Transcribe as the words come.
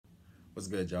What's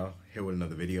good, y'all? Here with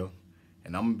another video,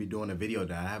 and I'm gonna be doing a video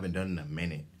that I haven't done in a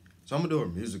minute. So I'm gonna do a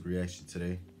music reaction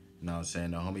today. You know what I'm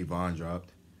saying? The homie Von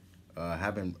dropped.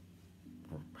 Haven't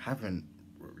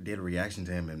did a reaction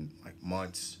to him in like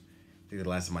months. I think the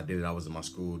last time I did it, I was in my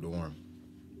school dorm.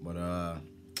 But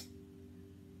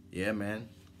yeah, man,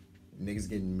 niggas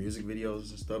getting music videos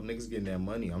and stuff. Niggas getting that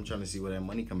money. I'm trying to see where that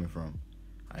money coming from.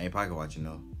 I ain't pocket watching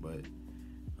though, but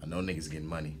I know niggas getting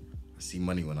money. I see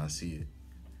money when I see it.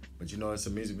 But you know, it's a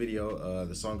music video.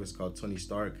 The song is called Tony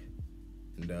Stark.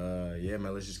 And yeah,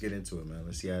 man, let's just get into it, man.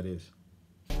 Let's see how it is.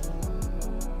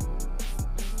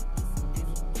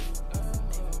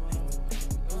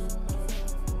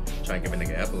 Try to give a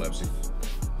nigga epilepsy.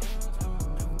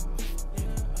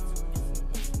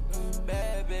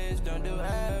 Bad bitch, don't do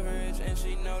average, and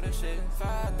she know the shit.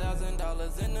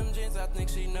 $5,000 in them jeans, I think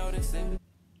she noticed it.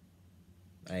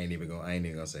 I ain't even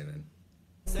gonna say nothing.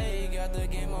 Say you got the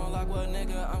game on lock, well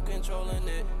nigga, I'm controlling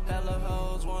it. Hella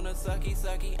hoes wanna sucky,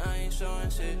 I ain't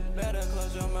showing shit. Better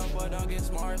close your mouth, boy, don't get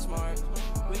smart.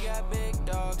 We got big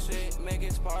dog shit, make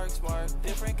it spark.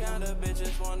 Different kind of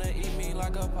bitches wanna eat me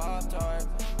like a Pop-Tart.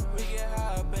 We get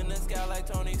high up in the sky like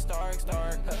Tony Stark.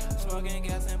 Smoking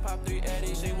gas and pop 3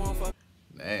 Eddie, she won't fuck.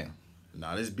 Damn.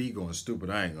 Nah, this beat going stupid,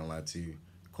 I ain't gonna lie to you.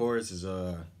 Chorus is,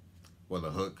 well,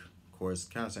 the hook. Chorus,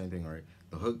 kind of same thing, right?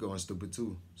 The hook going stupid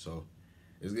too, so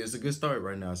it's a good start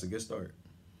right now. It's a good start.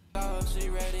 Oh, she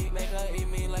ready, make her eat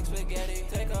me like spaghetti.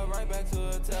 Take her right back to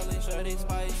her telly, shorty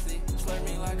spicy. Slurp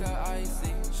me like a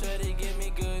icy. Shorty give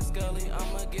me good scully,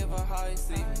 I'ma give her high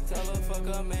C. Tell her fuck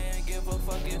a man, give a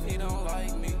fuck if he don't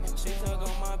like me. She tug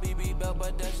on my BB belt,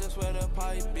 but that's just where the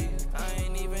pipe be. I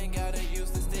ain't even gotta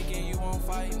use the stick and you won't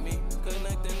fight me.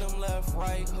 Connecting them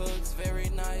left-right hooks very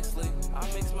nicely. I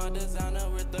mix my designer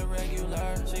with the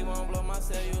regular. She won't blow my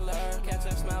cellular. Catch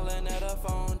her smiling at her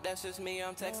phone, that's just me,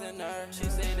 I'm texting her. She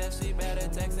say that she better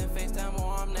texting FaceTime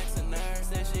or I'm next to her.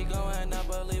 Said she go and not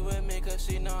believe with me cause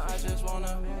she know I just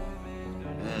wanna.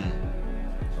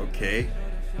 Okay.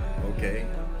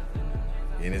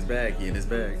 In his bag.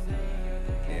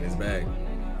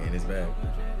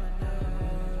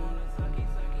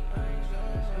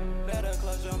 Better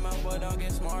close your mouth, boy, don't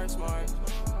get smart.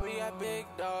 We got big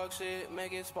dog shit,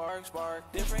 make it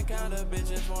spark. Different kind of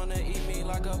bitches wanna eat me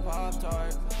like a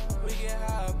Pop-Tart. We get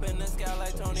high up in the sky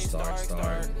like Tony Stark.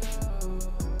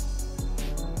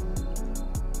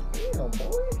 Damn,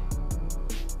 boy.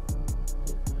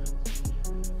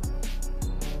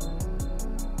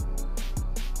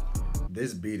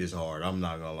 This beat is hard. I'm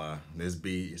not gonna lie. This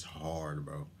beat is hard,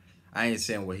 bro. I ain't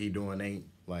saying what he doing ain't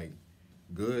like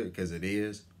good, because it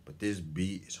is, but this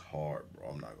beat is hard, bro.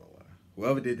 I'm not gonna lie.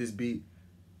 Whoever did this beat,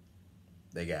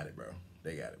 they got it, bro.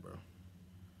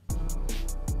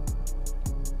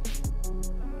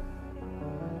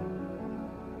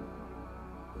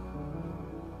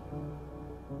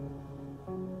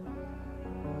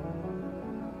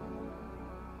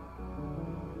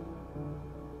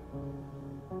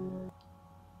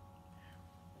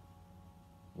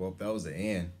 Well, that was the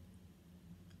end.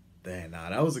 Damn, nah,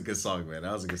 that was a good song, man.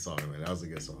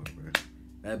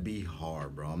 That be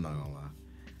hard, bro. I'm not gonna lie.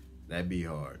 That be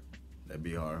hard.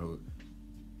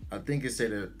 I think it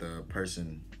said that the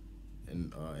person in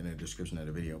the description of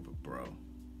the video, but bro,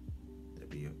 that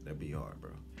be hard,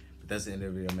 bro. But that's the end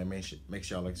of the video, man. Make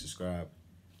sure y'all like, subscribe.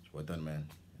 It's well done, man.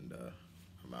 And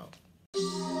I'm out.